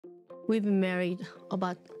We've been married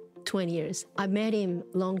about 20 years. I met him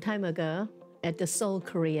a long time ago at the Seoul,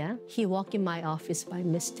 Korea. He walked in my office by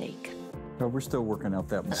mistake. Well, we're still working out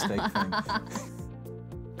that mistake thing.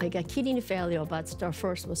 I got kidney failure, but the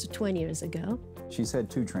first was 20 years ago. She's had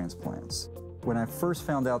 2 transplants. When I first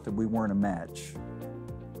found out that we weren't a match,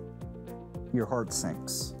 your heart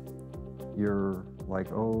sinks. You're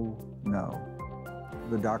like, oh no.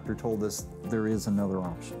 The doctor told us there is another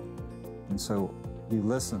option. And so you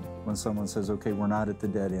listen when someone says, okay, we're not at the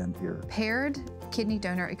dead end here. Paired kidney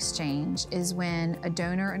donor exchange is when a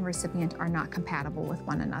donor and recipient are not compatible with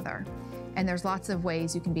one another. And there's lots of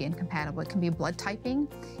ways you can be incompatible. It can be blood typing.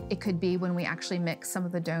 It could be when we actually mix some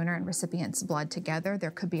of the donor and recipient's blood together,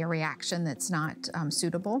 there could be a reaction that's not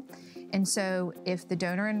suitable. And so if the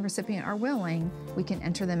donor and recipient are willing, we can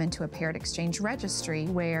enter them into a paired exchange registry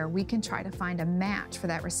where we can try to find a match for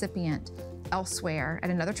that recipient elsewhere at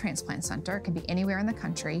another transplant center. It can be anywhere in the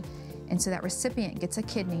country. And so that recipient gets a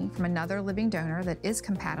kidney from another living donor that is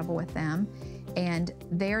compatible with them, and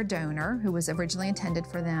their donor, who was originally intended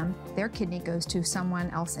for them, their kidney goes to someone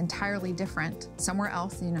else entirely different, somewhere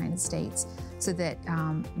else in the United States, so that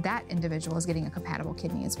that individual is getting a compatible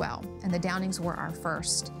kidney as well. And the Downings were our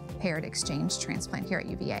first paired exchange transplant here at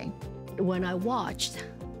UVA. When I watched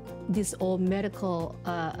this all medical,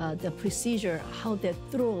 the procedure, how they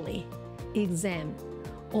thoroughly examine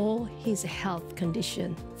all his health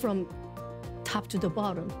condition from top to the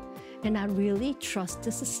bottom, and I really trust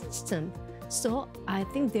the system. So I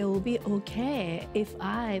think they will be okay if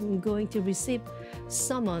I'm going to receive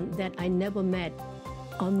someone that I never met,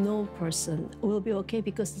 unknown person, will be okay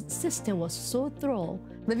because the system was so thorough.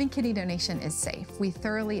 Living kidney donation is safe. We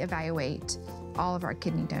thoroughly evaluate all of our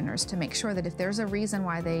kidney donors to make sure that if there's a reason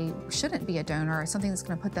why they shouldn't be a donor or something that's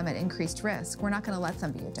going to put them at increased risk, we're not going to let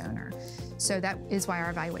them be a donor. So that is why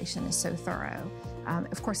our evaluation is so thorough.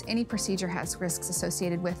 Of course, any procedure has risks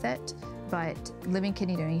associated with it, but living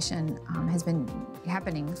kidney donation has been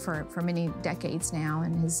happening for many decades now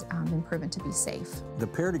and has been proven to be safe. The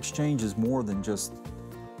paired exchange is more than just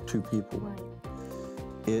 2 people. Right.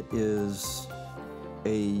 It is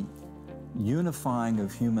a unifying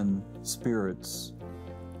of human spirits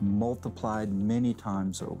multiplied many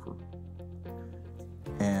times over.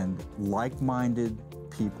 And like-minded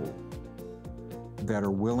people that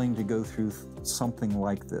are willing to go through something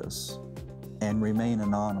like this and remain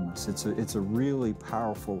anonymous. It's a really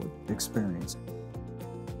powerful experience.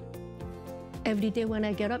 Every day when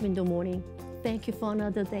I get up in the morning, thank you for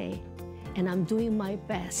another day. And I'm doing my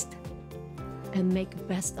best and make the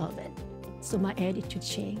best of it. So my attitude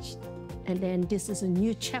changed. And then this is a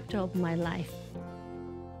new chapter of my life.